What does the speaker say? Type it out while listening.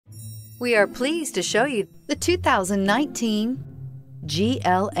We are pleased to show you the 2019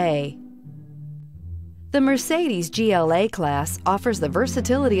 GLA. The Mercedes GLA class offers the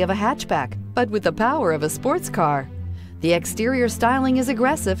versatility of a hatchback, but with the power of a sports car. The exterior styling is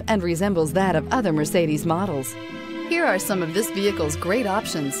aggressive and resembles that of other Mercedes models. Here are some of this vehicle's great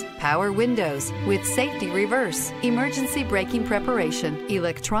options: power windows with safety reverse, emergency braking preparation,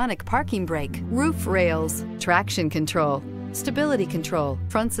 electronic parking brake, roof rails, traction control, stability control,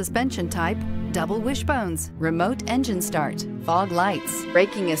 front suspension type, double wishbones, remote engine start, fog lights,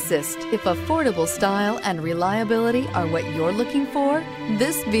 braking assist. If affordable style and reliability are what you're looking for,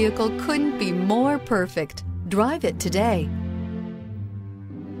 this vehicle couldn't be more perfect. Drive it today.